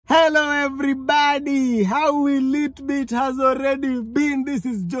Hello everybody, how will it be? It has already been. This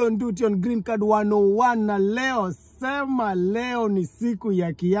is John Duty on Green Card 101 na leo sema leo ni siku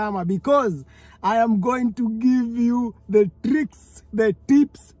ya kiyama because I am going to give you the tricks, the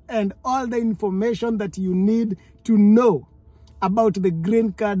tips and all the information that you need to know about the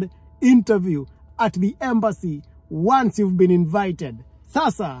Green Card interview at the embassy once you've been invited.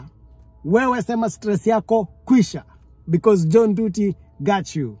 Sasa, wewe sema stress yako kwisha because John Duty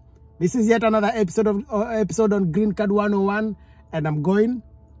got you. This is yet another episode on Green Card 101 and I'm going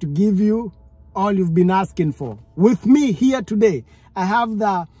to give you all you've been asking for. With me here today, I have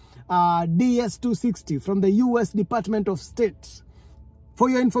the DS260 from the US Department of State. For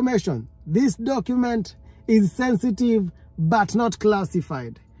your information, this document is sensitive but not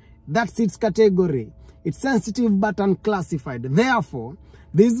classified. That's its category. It's sensitive but unclassified. Therefore,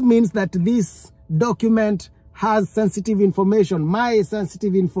 this means that this document has sensitive information, my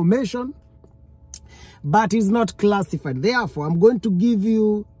sensitive information, but is not classified. Therefore, I'm going to give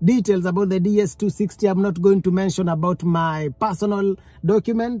you details about the DS260. I'm not going to mention about my personal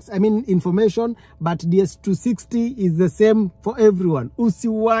documents, information, but DS260 is the same for everyone.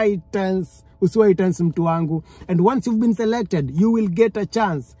 Usiwai tense mtu wangu. And once you've been selected, you will get a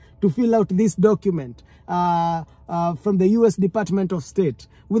chance to fill out this document from the US Department of State.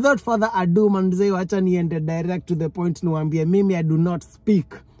 Without further ado, manzee, wacha niende direct to the point. Niwaambie mimi, I do not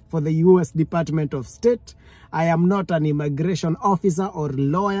speak for the US Department of State. I am not an immigration officer or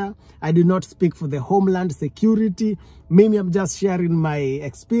lawyer. I do not speak for the Homeland Security. Mimi, I'm just sharing my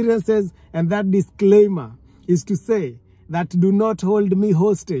experiences, and that disclaimer is to say that do not hold me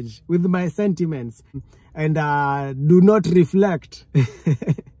hostage with my sentiments and do not reflect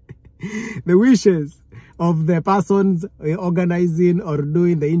the wishes of the persons organizing or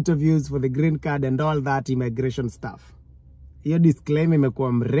doing the interviews for the green card and all that immigration stuff. Hiyo disclaimer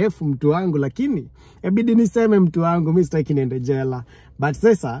imekuwa mrefu mtu wangu, lakini ebidi niseme mtu wangu, mimi sitaki niende jela. But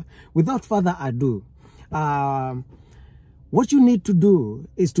sasa, without further ado, what you need to do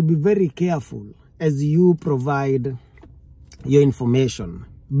is to be very careful as you provide your information,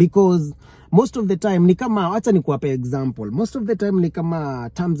 because most of the time ni kama, acha nikuwape example, most of the time ni kama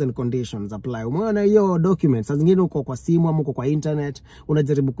terms and conditions apply. Umeona hiyo documents, saa zingine uko kwa simu ama uko kwa internet,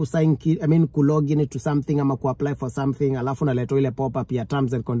 unajaribu kusign kulogin to something ama kuapply for something, alafu unaleto ile pop-up ya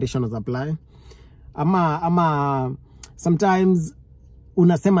terms and conditions apply. Ama sometimes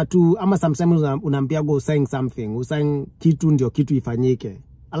unasema tu, ama sometimes unaambia go sign something, usign kitu ndio kitu ifanyike.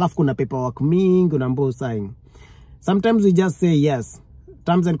 Alafu kuna paperwork mingi unaambiwa usign. Sometimes we just say yes,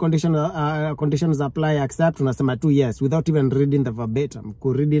 terms and conditions apply, accept, unasema tu yes, without even reading the verbatim,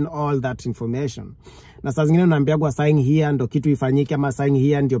 reading all that information. Na saa zingine unaambiwa sign here ndo kitu ifanyike, ama sign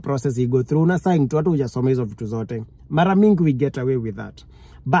here ndio process you go through, na sign tu, hata hujasoma hizo vitu zote. Mara mingi we get away with that.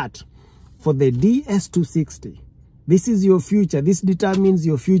 But for the DS260, this is your future. This determines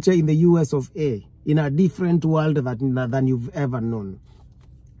your future in the US of A, in a different world than you've ever known.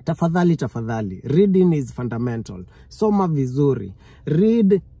 Tafadhali, reading is fundamental. Soma vizuri,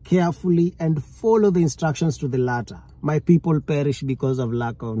 read carefully and follow the instructions to the letter. My people perish because of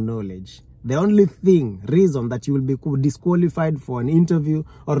lack of knowledge. The only reason that you will be disqualified for an interview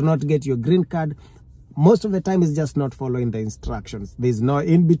or not get your green card, most of the time, is just not following the instructions. There's no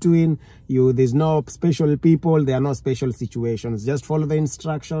in between you, there's no special people, there are no special situations. Just follow the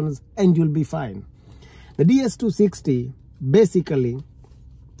instructions and you'll be fine. The DS260 basically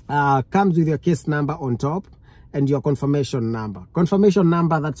comes with your case number on top and your confirmation number. Confirmation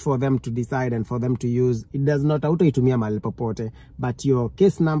number, that's for them to decide and for them to use. It does not autoitumia mahali popote, but your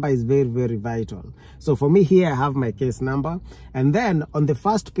case number is very, very vital. So for me here, I have my case number. And then on the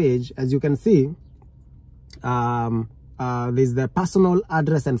first page, as you can see, there's the personal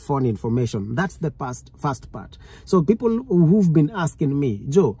address and phone information. That's the first part. So people who've been asking me,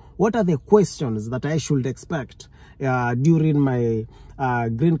 Joe, what are the questions that I should expect during my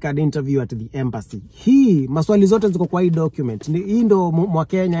green card interview at the embassy? Hii maswali zote ziko kwa hii document. Hii ndo mwa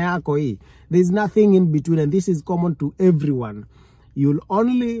Kenya yako hii. There's nothing in between, and this is common to everyone. You'll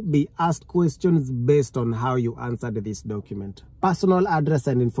only be asked questions based on how you answered this document. Personal address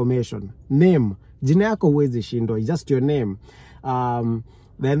and information. Name. Jina yako huwezi shindwa, just your name.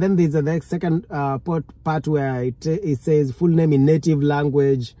 Then there's the second part where it says full name in native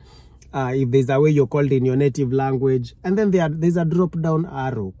language. If there's a way you're called in your native language. And then there's a drop down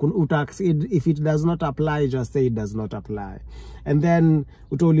arrow. If it does not apply, just say it does not apply. And then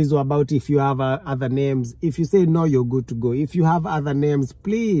utaulizwa about if you have other names. If you say no, you're good to go. If you have other names,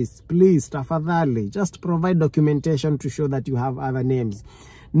 please, tafadhali, just provide documentation to show that you have other names.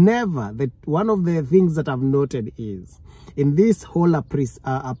 Never. One of the things that I've noted is in this whole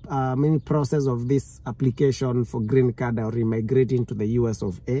process of this application for green card or immigrating to the US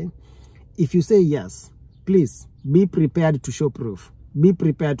of A, if you say yes, please be prepared to show proof. Be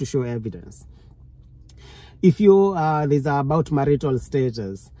prepared to show evidence. If you, these are about marital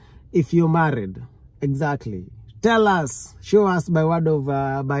status. If you're married, exactly. Tell us, show us by word of,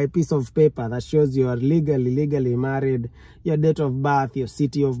 by a piece of paper that shows you are legally married, your date of birth, your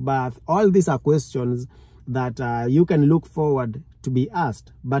city of birth. All these are questions that you can look forward to be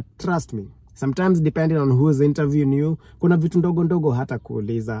asked. But trust me, sometimes depending on who's interviewing you, kuna vitu ndogo ndogo hata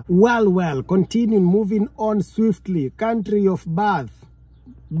kuuliza. Well, continue moving on swiftly. Country of birth,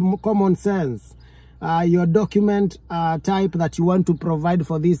 common sense. Your document type that you want to provide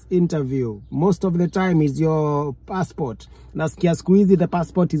for this interview. Most of the time is your passport. Nasikia siku hizi the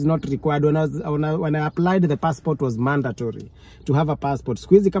passport is not required. When I applied, the passport was mandatory to have a passport.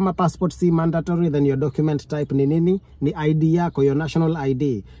 Siku hizi kama passport si mandatory, then your document type ni nini? Ni ID yako, your national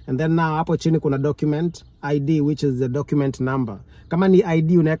ID. And then now hapo chini kuna document ID, which is the document number. Kama ni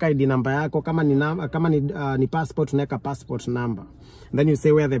ID unaweka ID number yako, kama ni passport unaweka passport number. And then you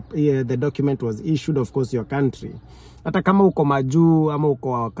say where the document was issued, of course your country. Hata kama uko Majuu, ama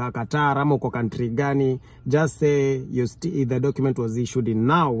uko Qatar, ama uko country gani, just say the document was issued in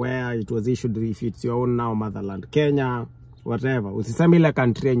now where it was issued, if it's your own now motherland, Kenya, whatever. Usiseme ile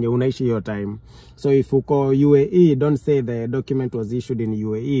country yenye unaishi your time. So if uko UAE, don't say the document was issued in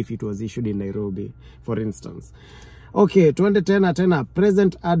UAE if it was issued in Nairobi, for instance. Okay, tuende tena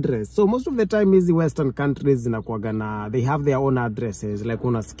present address. So most of the time hizi western countries zinakuwaga na, they have their own addresses, like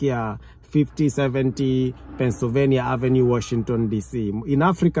unasikia 5070 Pennsylvania Avenue, Washington DC. In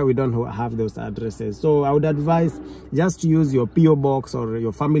Africa we don't have those addresses. So I would advise just to use your PO box or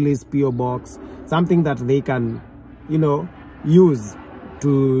your family's PO box, something that they can, you know, use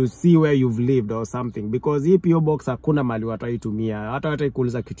to see where you've lived or something, because hii PO box hakuna mali wataitumia, hata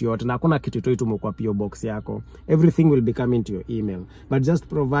wataikuuliza kitu yote na hakuna kitu toitumo kwa PO box yako. Everything will be coming to your email, but just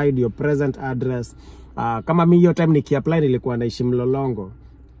provide your present address. Kama mimi hiyo time nikiapply nilikuwa naishi Mlolongo.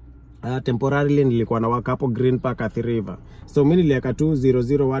 Temporarily nilikuwa na waka hapo Green Park Athi River. So mimi niliweka tu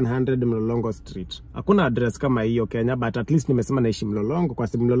 00100 Mlolongo Street. Hakuna address kama hiyo Kenya, but at least nimesema naishi Mlolongo kwa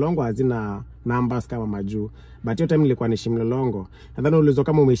sababu Mlolongo hazina numbers kama Majuu. But hiyo time nilikuwa naishi Mlolongo. And then ulizo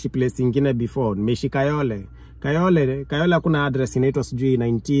kama umeishi place nyingine before, nimeishi Kayole. Kayole hakuna address inaitwa sijui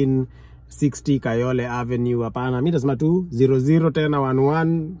 1960 Kayole Avenue, hapana. Mimi nasema tu 00 tena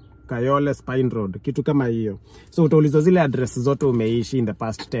 11 Kayole Spine Road, kitu kama hiyo. So utaulizwa zile address zote umeishi in the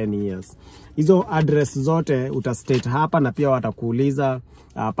past 10 years. Hizo address zote utastate hapa na pia watakuuliza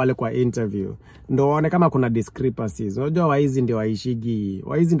pale kwa interview. Ndio waone kama kuna discrepancies. Unajua waizi ndio waishigi.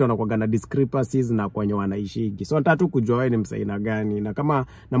 Waizi ndio wanakuwa na discrepancies na kwenye wanaishigi. So nataka tu kujua wewe ni msaina gani,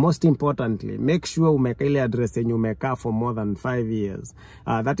 na most importantly, make sure umeka ile address yenye umekaa for more than 5 years.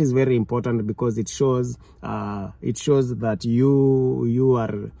 That is very important because it shows that you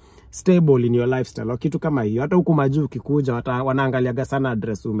are stable in your lifestyle. Kitu kama hiyo. Hata huku Majuu ukikuja wanaangaliaga sana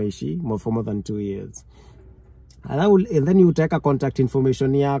address umeishi for more than 2 years. And then you take a contact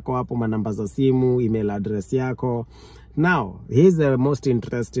information yako hapo, manamba za simu, email address yako. Now, here's the most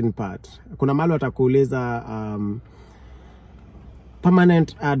interesting part. Kuna mahali watakuuliza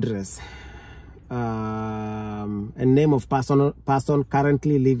permanent address. A name of person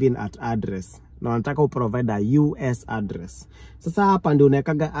currently living at address. Na wanataka uprovide a US address. Sasa hapa ndio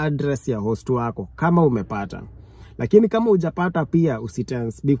unawekaga address ya host wako kama umepata. Lakini kama hujapata pia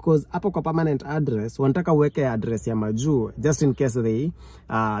usitense, because hapo kwa permanent address wanataka uweke address ya Majuu just in case they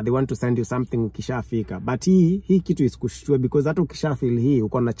want to send you something ukishafika. But hii kitu isikushtua, because hata ukishafil hii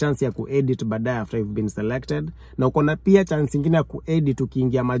uko na chance ya kuedit baadaye after you've been selected, na uko na pia chance nyingine ya kuedit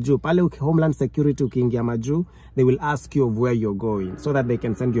ukiingia Majuu. Pale Homeland Security ukiingia Majuu, they will ask you of where you're going so that they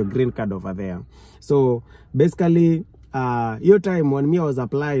can send you a green card over there. So basically your time when I was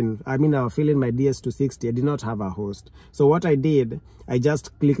applying, I was filling my DS260, I did not have a host. So what I did, I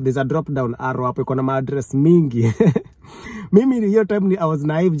just clicked, there's a drop down arrow hapo iko na address mingi. Mimi your time I was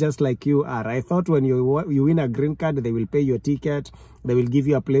naive just like you are. I thought when you win a green card, they will pay your ticket, they will give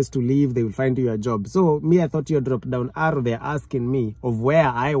you a place to live, they will find you a job. So I thought your drop down arrow, they're asking me of where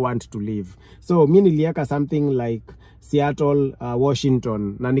I want to live. So niliweka something like Seattle,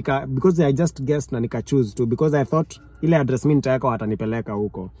 Washington, na because I just guessed na nika choose to, because I thought ile address mimi nitaweka watanipeleka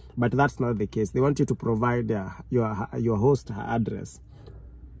huko. But that's not the case. They want you to provide your host address.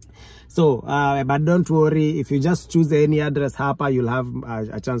 So, but don't worry, if you just choose any address hapa, you'll have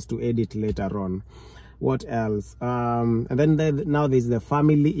a chance to edit later on. What else? And then now there's the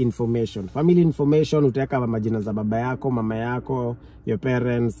family information. Family information, utaweka majina za baba yako, mama yako, your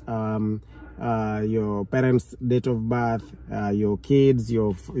parents, your parents' date of birth, your kids,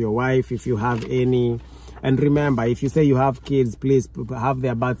 your wife, if you have any. And remember, if you say you have kids, please have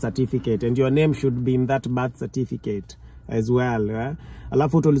their birth certificate, and your name should be in that birth certificate as well.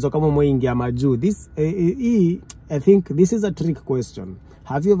 Alafu tulizo kama umeingia Majuu. This, I think this is a trick question.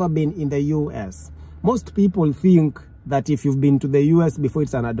 Have you ever been in the US? Most people think that if you've been to the US before,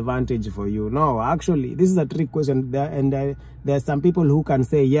 it's an advantage for you. No, actually, this is a trick question. There are some people who can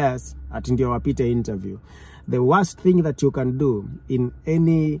say yes at ndio wapite interview. The worst thing that you can do in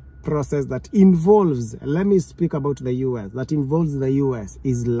any process that involves, let me speak about the US, that involves the US,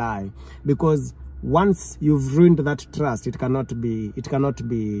 is lie. Because once you've ruined that trust, it's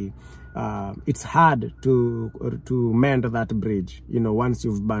hard to mend that bridge, you know, once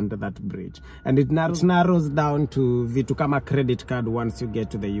you've burned that bridge. And it narrows down to vitu kama credit card. Once you get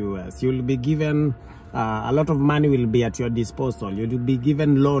to the US, you'll be given a lot of money will be at your disposal. You'll be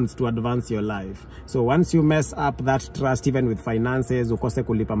given loans to advance your life. So once you mess up that trust, even with finances, ukose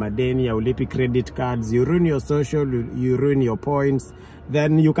kulipa madeni, ulipi credit cards, you ruin your social, you ruin your points,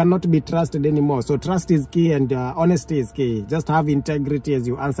 then you cannot be trusted anymore. So trust is key, and honesty is key. Just have integrity as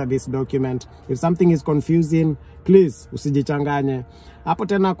you answer this document. If something is confusing, please usijichanganye. Hapo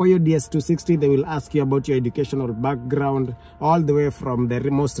tena kwa hiyo DS260, they will ask you about your educational background all the way from the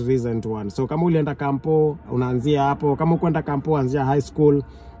most recent one. So kama ulienda kampo, unaanzia hapo. Kama ukwenda kampo, anzia high school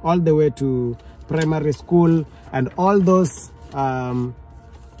all the way to primary school, and all those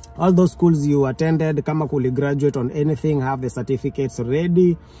schools you attended. Kama kuli graduate on anything, have the certificates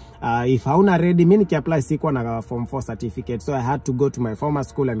ready. If hauna ready, mimi nikiapply sikuwa na form 4 certificate, so I had to go to my former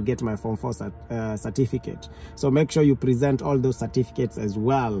school and get my form 4 certificate. So make sure you present all those certificates as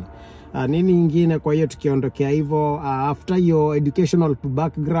well. Nini ingine kwa hiyo tukiondokea hivyo, after your educational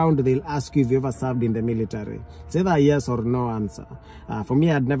background, they'll ask you if you ever served in the military. It's either yes or no answer. For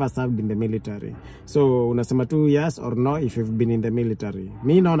me, I'd never served in the military. So unasema tu yes or no if you've been in the military.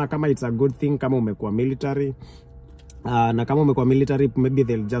 Mimi naona kama it's a good thing kama umekuwa military. Na kama umekuwa military, maybe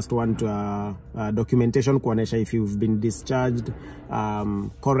they'll just want documentation kuonesha if you've been discharged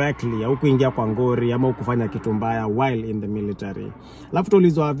correctly, au kuingia kwa ngori ama kufanya kitu mbaya while in the military. Alafu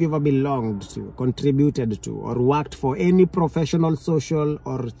tuulizwa, have you ever belonged to, contributed to, or worked for any professional, social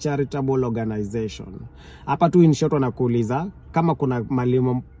or charitable organization? Hapa tu in short wanakuuliza kama kuna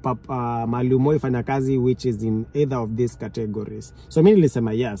mali umeifanya kazi which is in either of these categories. So mimi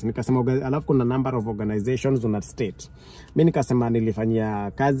nilisema yes, nikasema alafu kuna number of organizations on that state. Mimi nikasema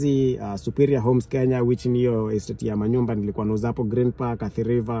nilifanyia kazi Superior Homes Kenya, which ni hiyo estate ya manyumba nilikuwa nauza hapo Green Park, Athi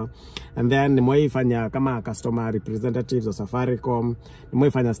River. And then nimeifanya kama customer representatives wa Safaricom,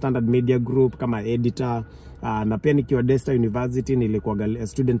 nimeifanya Standard Media Group kama editor. Na pia nikiwa DS260 University nilikuwa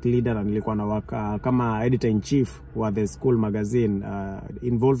student leader, na nilikuwa na waka kama editor in chief wa the school magazine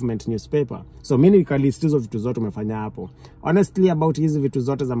involvement newspaper. So mimi nikalist hizo vitu zote umefanya hapo. Honestly about hizi vitu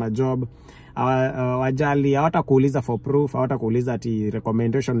zote za majob, wajali hawatakuuliza for proof, hawatakuuliza ati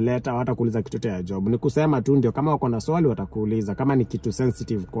recommendation letter, hawatakuuliza kitu ya job. Ni kusema tu ndio, kama wako na swali watakuuliza kama ni kitu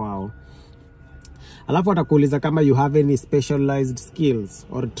sensitive kwao. Alafu watakuuliza kama you have any specialized skills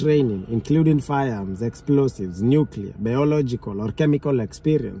or training including firearms, explosives, nuclear, biological or chemical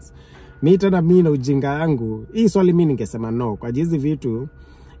experience. Mimi na ujinga yangu, hii swali mimi ningesema no. Kwa hizi vitu,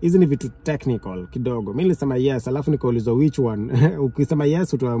 hizi ni vitu technical kidogo. Mimi nilisema yes, alafu nikaulizwa which one. Ukisema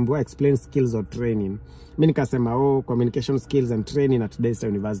yes utaambiwa explain skills or training. Mimi nikasema communication skills and training at DS260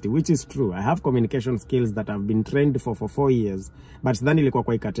 University, which is true. I have communication skills that I've been trained for 4 years, but then ilikuwa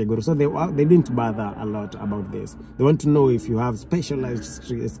kwa category, so they didn't bother a lot about this. They want to know if you have specialized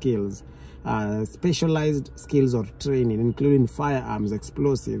skills or training including firearms,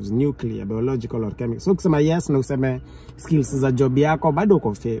 explosives, nuclear, biological or chemical. So kusema yes na useme skills za job yako, bado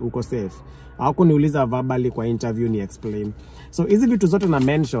uko safe. Hawakuniuliza verbally kwa interview ni explain. So hizi vitu zote na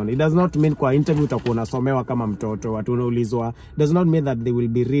mention, it does not mean kwa interview utakuwa unasomewa kama mtoto watu unaulizwa. It does not mean that they will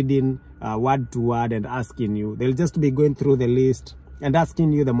be reading word to word and asking you. They'll just be going through the list and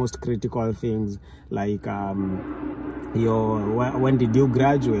asking you the most critical things, like when did you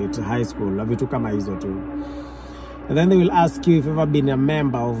graduate high school, vitu kama hizo tu. And then they will ask you if you've ever been a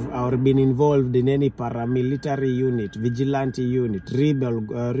member of or been involved in any paramilitary unit, vigilante unit, rebel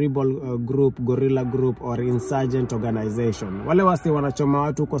group, guerrilla group or insurgent organization. Wale wasi wanachoma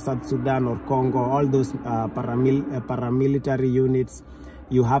watu kwa South Sudan or Congo, all those paramilitary units,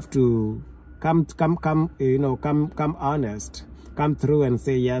 you have to come honest. Come through and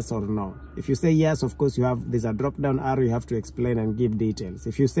say yes or no. If you say yes, of course there's a drop down arrow, you have to explain and give details.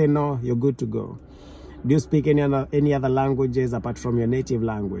 If you say no, you're good to go. Do you speak any other languages apart from your native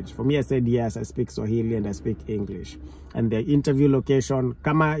language? For me, I said yes, I speak Swahili and I speak English. And the interview location,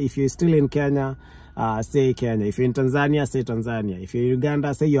 if you're still in Kenya, say Kenya. If you're in Tanzania, say Tanzania. If you're in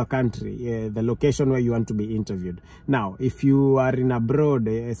Uganda, say your country, the location where you want to be interviewed. Now, if you are in abroad,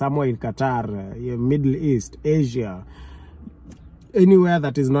 somewhere in Qatar, Middle East, Asia, anywhere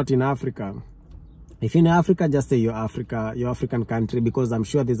that is not in Africa, if you're in Africa, just say your African country, because I'm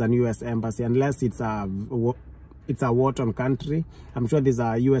sure there's an US embassy, unless it's a war-torn country. I'm sure there's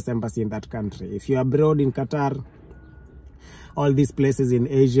a US embassy in that country. If you're abroad in Qatar, all these places in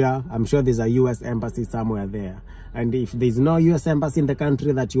Asia, I'm sure there's a US embassy somewhere there. And if there's no US embassy in the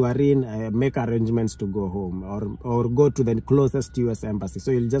country that you are in, make arrangements to go home or go to the closest US embassy.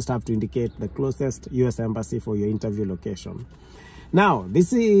 So you'll just have to indicate the closest US embassy for your interview location. Now,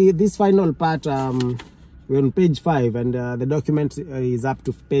 this final part, we're on page 5, and the document is up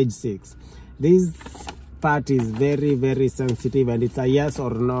to page 6. This part is very, very sensitive, and it's a yes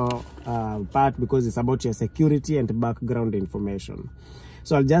or no part, because it's about your security and background information.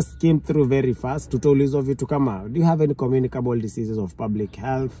 So I'll just skim through very fast. Tutuulizo vitu kama, do you have any communicable diseases of public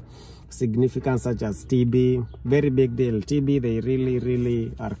health significant, such as TB? Very big deal. TB, they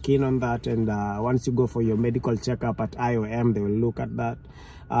really are keen on that, and once you go for your medical checkup at IOM, they will look at that.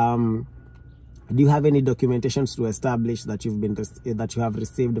 Do you have any documentations to establish that you have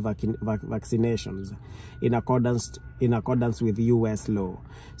received vaccinations in accordance with US law?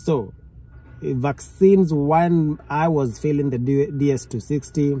 So vaccines, when I was filling the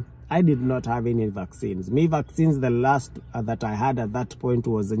DS260, I did not have any vaccines. Vaccines, the last that I had at that point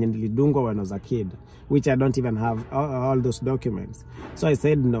was Nilidungo when I was a kid, which I don't even have all those documents. So I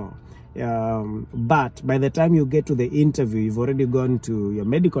said no. But by the time you get to the interview, you've already gone to your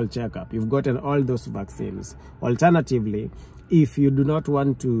medical checkup. You've gotten all those vaccines. Alternatively, if you do not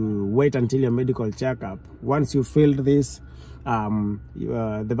want to wait until your medical checkup, once you filled this,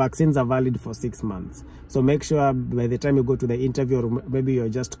 the vaccines are valid for 6 months. So make sure by the time you go to the interview, or maybe you're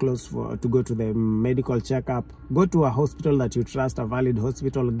just close to go to the medical checkup, go to a hospital that you trust, a valid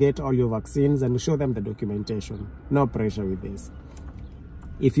hospital, get all your vaccines and show them the documentation. No pressure with this.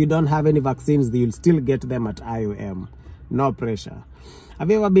 If you don't have any vaccines, you'll still get them at IOM. No pressure.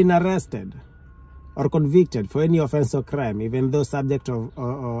 Have you ever been arrested or convicted for any offense or crime, even though subject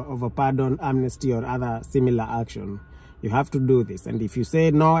of a pardon, amnesty, or other similar action? You have to do this. And if you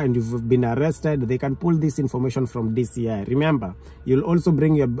say no and you've been arrested, they can pull this information from DCI. Remember, you'll also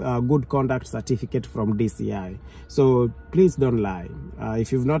bring your good conduct certificate from DCI. So please don't lie.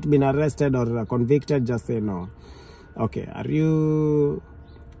 If you've not been arrested or convicted, just say no. Okay, are you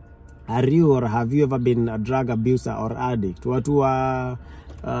or have you ever been a drug abuser or addict? Watu wa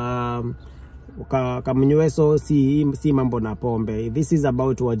kamnyweso si mambo na pombe. This is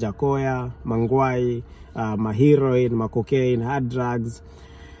about wajakoya, mangwai, heroin, cocaine, hard drugs.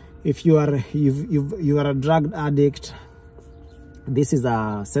 If you are a drug addict, this is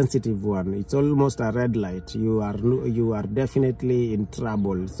a sensitive one. It's almost a red light. You are definitely in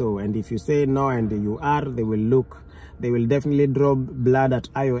trouble. So, and if you say no and you are, they will definitely draw blood at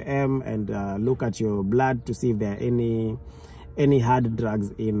IOM and look at your blood to see if there are any hard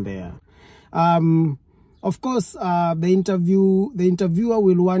drugs in there. Of course, the interviewer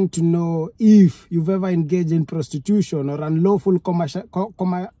will want to know if you've ever engaged in prostitution or unlawful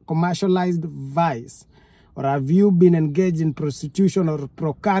commercialized vice, or have you been engaged in prostitution or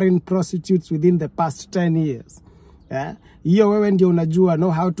procuring prostitutes within the past 10 years. Yeah, hiyo wewe ndio unajua,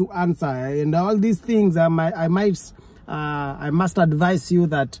 know how to answer, and all these things. I must advise you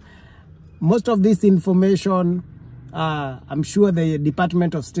that most of this information, I'm sure the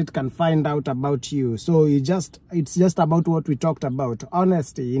Department of State can find out about you. So it's just about what we talked about: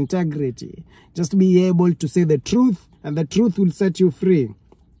 honesty, integrity. Just be able to say the truth, and the truth will set you free.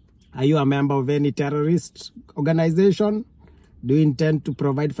 Are you a member of any terrorist organization? Do you intend to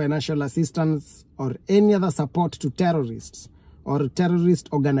provide financial assistance or any other support to terrorists or terrorist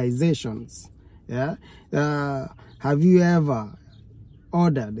organizations? Yeah. Have you ever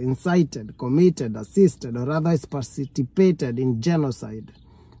ordered, incited, committed, assisted, or otherwise participated in genocide?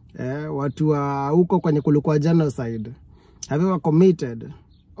 Watu huko kwenye kulikuwa genocide. Have you ever committed,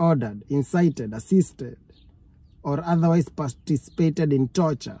 ordered, incited, assisted, or otherwise participated in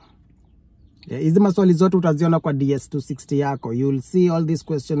torture? Hizi maswali zote utaziona kwa DS260 yako. You'll see all these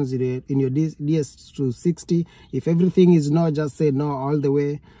questions in your DS260. If everything is no, just say no all the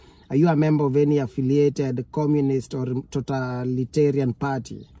way. Are you a member of any affiliated communist or totalitarian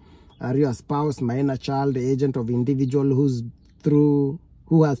party? Are you a spouse, minor child, agent of individual who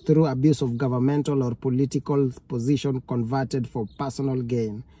who has through abuse of governmental or political position converted for personal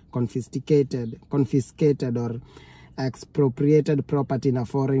gain, confiscated or expropriated property in a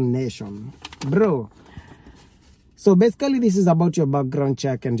foreign nation. Bro, so basically this is about your background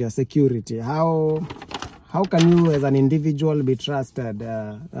check and your security. How can you as an individual be trusted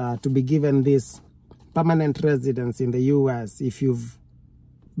to be given this permanent residence in the US if you've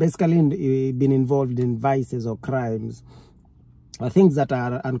basically been involved in vices or crimes, things that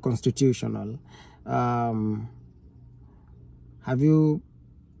are unconstitutional? Have you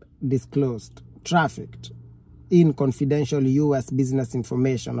disclosed, trafficked in confidential US business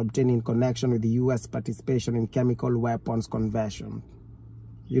information obtained in connection with the US participation in chemical weapons conversion?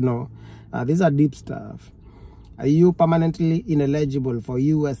 You know, these are deep stuff. Are you permanently ineligible for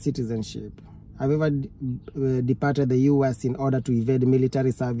US citizenship? Have you ever departed the US in order to evade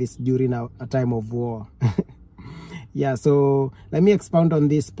military service during a time of war? Yeah, so let me expound on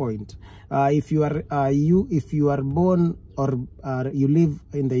this point. If you are born or you live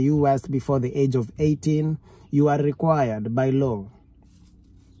in the US before the age of 18, you are required by law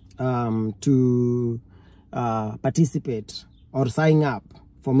to participate or sign up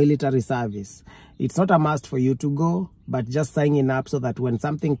for military service. It's not a must for you to go, but just signing up so that when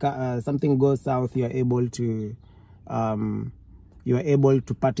something goes south, you are able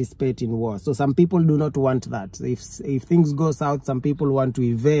to participate in war. So some people do not want that. If things go south, some people want to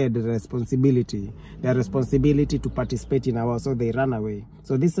evade their responsibility to participate in a war, so they run away.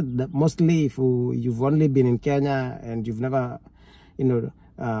 So this is mostly if you've only been in Kenya and you've never,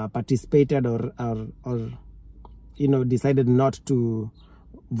 participated or decided not to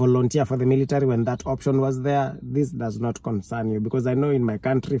volunteer for the military when that option was there. This does not concern you, because I know in my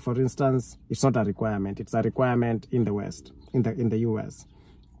country, for instance, it's not a requirement. It's a requirement in the West, in the US.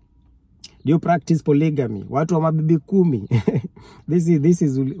 Do you practice polygamy? Watu wa mabibi kumi? This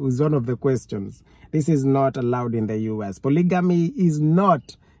is one of the questions. This is not allowed in the US. Polygamy is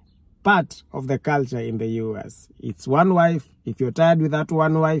not part of the culture in the US. It's one wife. If you're tired with that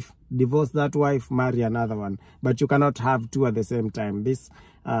one wife, divorce that wife, marry another one. But you cannot have two at the same time.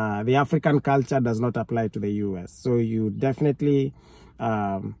 The African culture does not apply to the US. So you definitely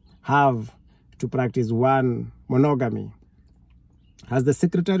have to practice one monogamy. Has the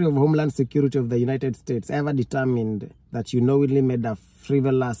Secretary of Homeland Security of the United States ever determined that you knowingly made a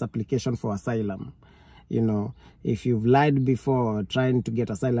frivolous application for asylum? If you've lied before trying to get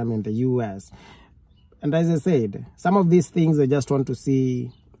asylum in the US. And as I said, some of these things, I just want to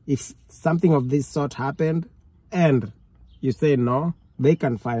see if something of this sort happened and you say no, they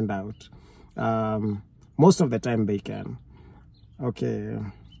can find out. Most of the time they can. Okay.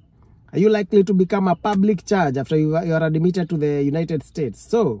 Are you likely to become a public charge after you are admitted to the United States?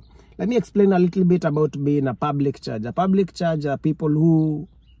 So let me explain a little bit about being a public charge. A public charge are people who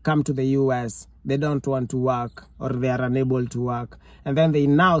come to the US, they don't want to work or they are unable to work, and then they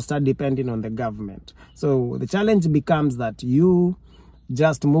now start depending on the government. So the challenge becomes that you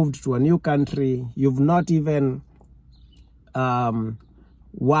just moved to a new country, you've not even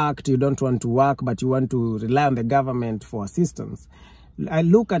worked, you don't want to work, but you want to rely on the government for assistance. I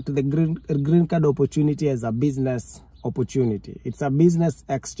look at the green card opportunity as a business opportunity. It's a business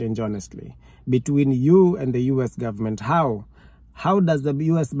exchange, honestly, between you and the US government. How does the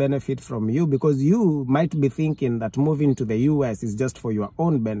US benefit from you? Because you might be thinking that moving to the US is just for your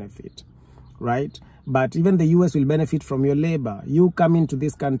own benefit, right? But even the US will benefit from your labor. You come into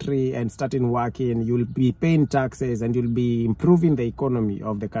this country and starting working, you'll be paying taxes and you'll be improving the economy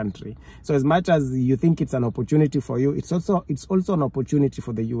of the country. So as much as you think it's an opportunity for you, it's also an opportunity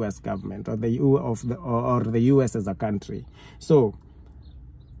for the US government or the US as a country. So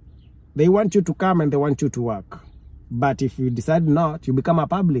they want you to come and they want you to work. But if you decide not, you become a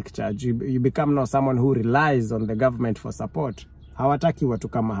public charge. You become now someone who relies on the government for support. Hawataki watu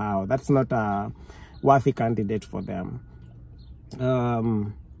kama hao. That's not a worthy candidate for them.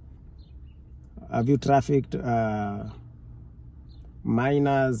 Have you trafficked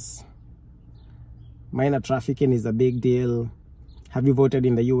minors? Minor trafficking is a big deal. Have you voted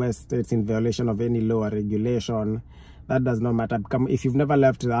in the US states in violation of any law or regulation? That does not matter. If you've never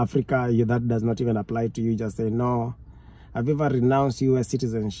left Africa, that does not even apply to you. Just say no. Have you ever renounced US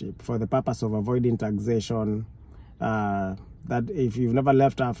citizenship for the purpose of avoiding taxation? That if you've never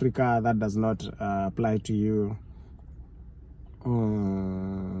left Africa, that does not apply to you.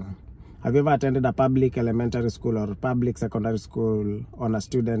 Have you ever attended a public elementary school or public secondary school on a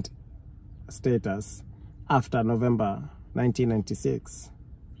student status after November 1996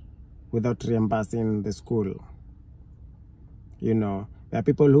 without reimbursing the school? There are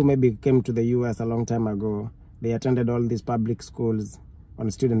people who maybe came to the US a long time ago. They attended all these public schools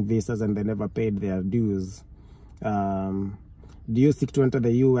on student visas and they never paid their dues. Do you seek to enter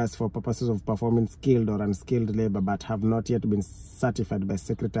the US for purposes of performing skilled or unskilled labor but have not yet been certified by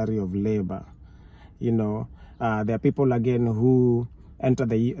Secretary of Labor? You know, there are people again who enter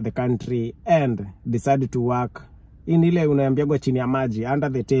the country and decide to work in ile unaambiagwa chini ya maji, under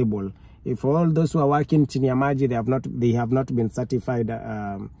the table. If all those who are working chini ya maji, they have not been certified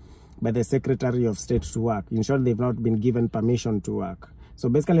by the Secretary of State to work. In short, they've not been given permission to work. So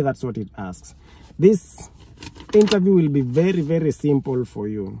basically that's what it asks. This interview will be very, very simple for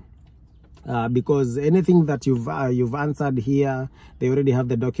you. Because anything that you've answered here, they already have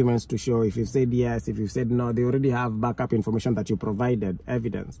the documents to show. If you've said yes, if you've said no, they already have backup information that you provided,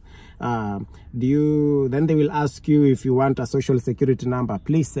 evidence. Then they will ask you if you want a social security number.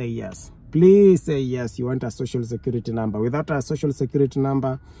 Please say yes. Please say yes, you want a social security number. Without a social security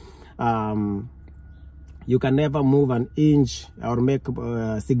number, you can never move an inch or make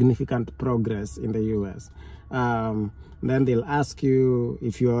significant progress in the US. Then they'll ask you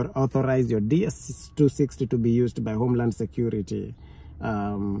if you are authorized your DS260 to be used by Homeland Security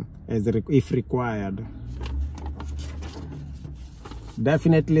if required.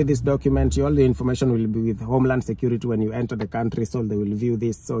 Definitely this document, all the information will be with Homeland Security when you enter the country, so they will view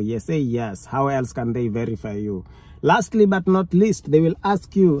this. So yes, say yes. How else can they verify you? Lastly but not least, they will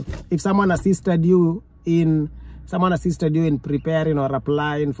ask you if someone assisted you in preparing or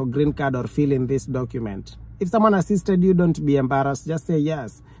applying for green card or filling this document. If someone assisted you, don't be embarrassed. Just say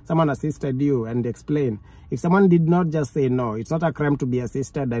yes. Someone assisted you and explain. If someone did not, just say no. It's not a crime to be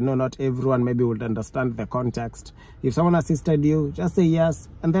assisted. I know not everyone maybe would understand the context. If someone assisted you, just say yes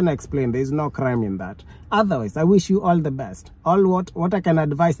and then explain. There is no crime in that. Otherwise, I wish you all the best. All what I can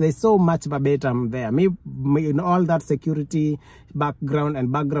advise, there's so much verbatim there. Me in all that security background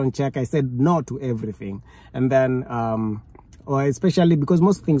and background check, I said no to everything. And then or especially because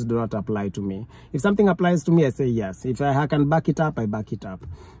most things do not apply to me. If something applies to me, I say yes. If I can back it up, I back it up.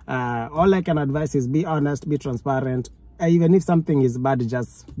 All I can advise is be honest, be transparent. Even if something is bad,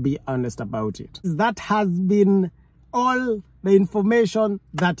 just be honest about it. That has been all the information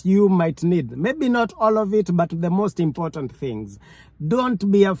that you might need. Maybe not all of it, but the most important things.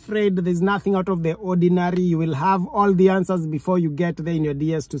 Don't be afraid. There's nothing out of the ordinary. You will have all the answers before you get there in your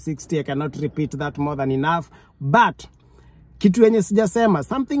DS260. I cannot repeat that more than enough. But kitu yenye sijasema,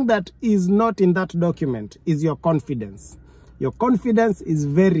 something that is not in that document is your confidence. Your confidence is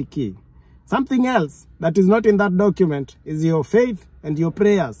very key. Something else that is not in that document is your faith and your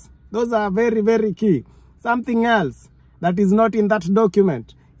prayers. Those are very, very key. Something else that is not in that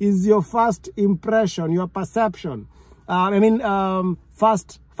document is your first impression, your perception.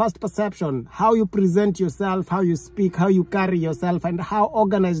 First perception, how you present yourself, how you speak, how you carry yourself, and how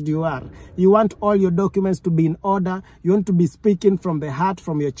organized you are. You want all your documents to be in order. You want to be speaking from the heart,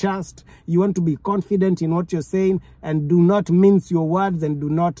 from your chest. You want to be confident in what you're saying, and do not mince your words and do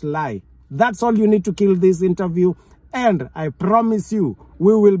not lie. That's all you need to kill this interview. And I promise you,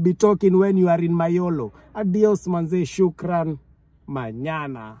 we will be talking when you are in Mayolo. Adios manze, shukran,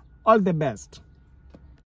 mañana. All the best.